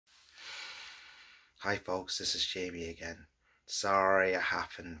Hi folks, this is Jamie again. Sorry I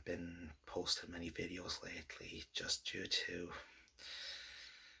haven't been posting many videos lately just due to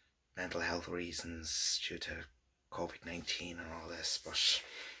mental health reasons, due to COVID-19 and all this, but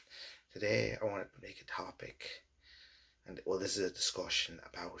today I wanted to make a topic, and well, this is a discussion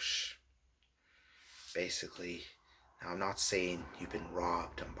about basically, now I'm not saying you've been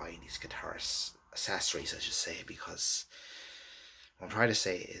robbed on buying these guitar accessories, I should say, because what I'm trying to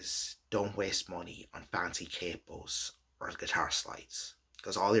say is don't waste money on fancy capos or guitar slides,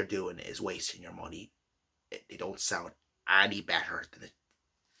 because all you're doing is wasting your money. They don't sound any better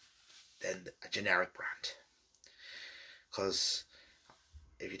than a generic brand. Because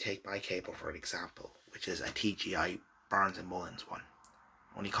if you take my capo for an example, which is a TGI Barnes & Mullins one,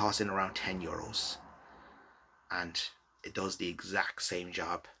 only costing around €10, and it does the exact same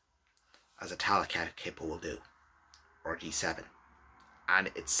job as a Talica capo will do, or G7. And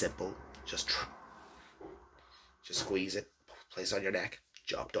it's simple, just squeeze it, place it on your neck,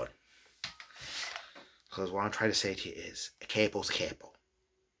 job done. Because what I'm trying to say to you is, a capo's a capo.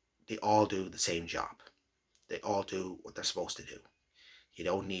 They all do the same job. They all do what they're supposed to do. You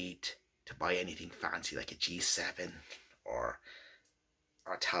don't need to buy anything fancy like a G7 or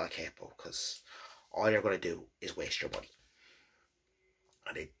a Talica capo, because all you're going to do is waste your money.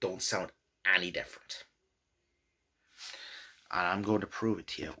 And they don't sound any different. And I'm going to prove it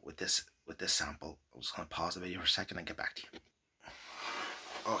to you with this sample. I'm just going to pause the video for a second and get back to you.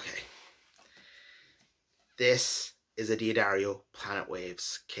 Okay. This is a Diodario Planet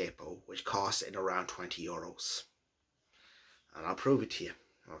Waves capo, which costs in around €20. And I'll prove it to you.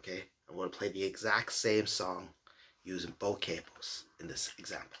 Okay. I'm going to play the exact same song using both capos in this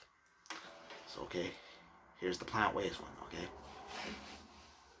example. So okay, here's the Planet Waves one, okay?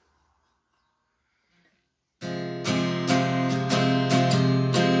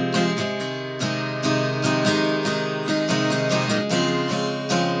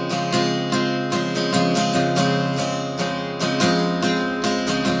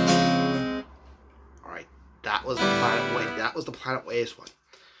 That was the Planet Waves one.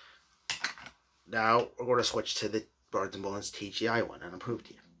 Now we're going to switch to the Barnes & Mullins TGI one and I'll prove it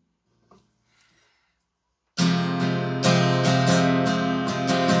to you.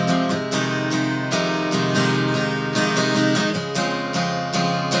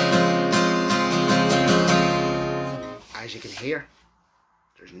 As you can hear,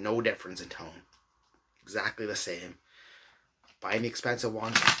 there's no difference in tone. Exactly the same. Buying the expensive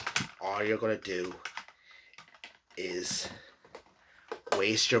one, all you're going to do is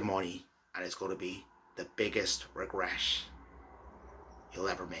waste your money, and it's going to be the biggest regret you'll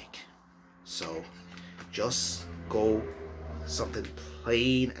ever make. So just go something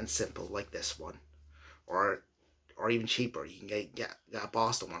plain and simple like this one, or even cheaper. You can get a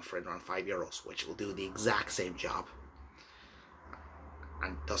Boston one for around €5, which will do the exact same job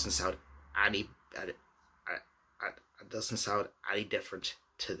and doesn't sound any different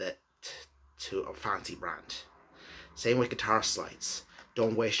to a fancy brand. Same with guitar slides.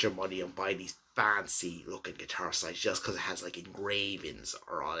 Don't waste your money on buying these fancy looking guitar slides just because it has like engravings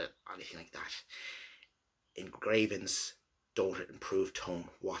or anything like that. Engravings don't improve tone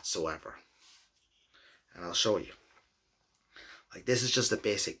whatsoever. And I'll show you. Like, this is just a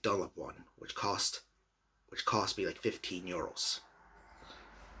basic Dunlop one, which cost me like €15.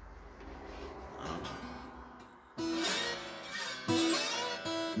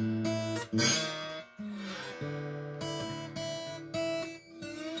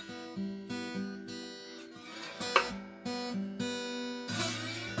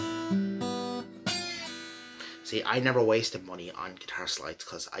 See, I never wasted money on guitar slides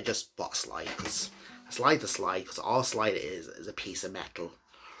because I just bought a slide, because a slide's a slide, because all a slide is a piece of metal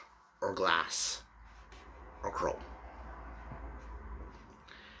or glass or chrome.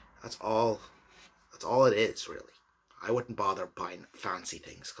 That's all it is, really. I wouldn't bother buying fancy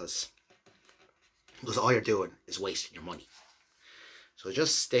things because all you're doing is wasting your money. So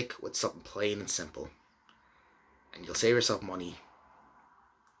just stick with something plain and simple, and you'll save yourself money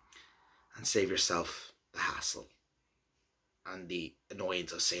and save yourself the hassle and the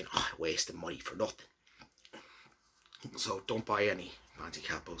annoyance of saying, oh, I wasted money for nothing. So don't buy any fancy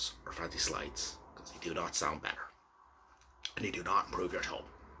capos or fancy slides, because they do not sound better and they do not improve your tone.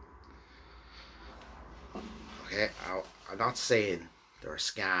 Okay, I'm not saying they're a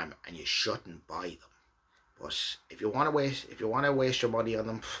scam and you shouldn't buy them, but if you want to waste your money on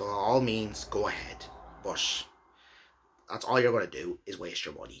them, for all means, go ahead. But that's all you're going to do is waste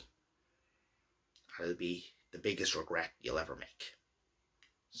your money. It'll be the biggest regret you'll ever make.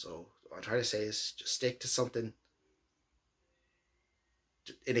 So what I'm trying to say is just stick to something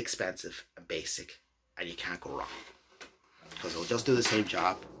inexpensive and basic, and you can't go wrong. Because it'll just do the same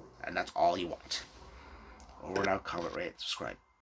job, and that's all you want. Over and out, comment, rate, subscribe.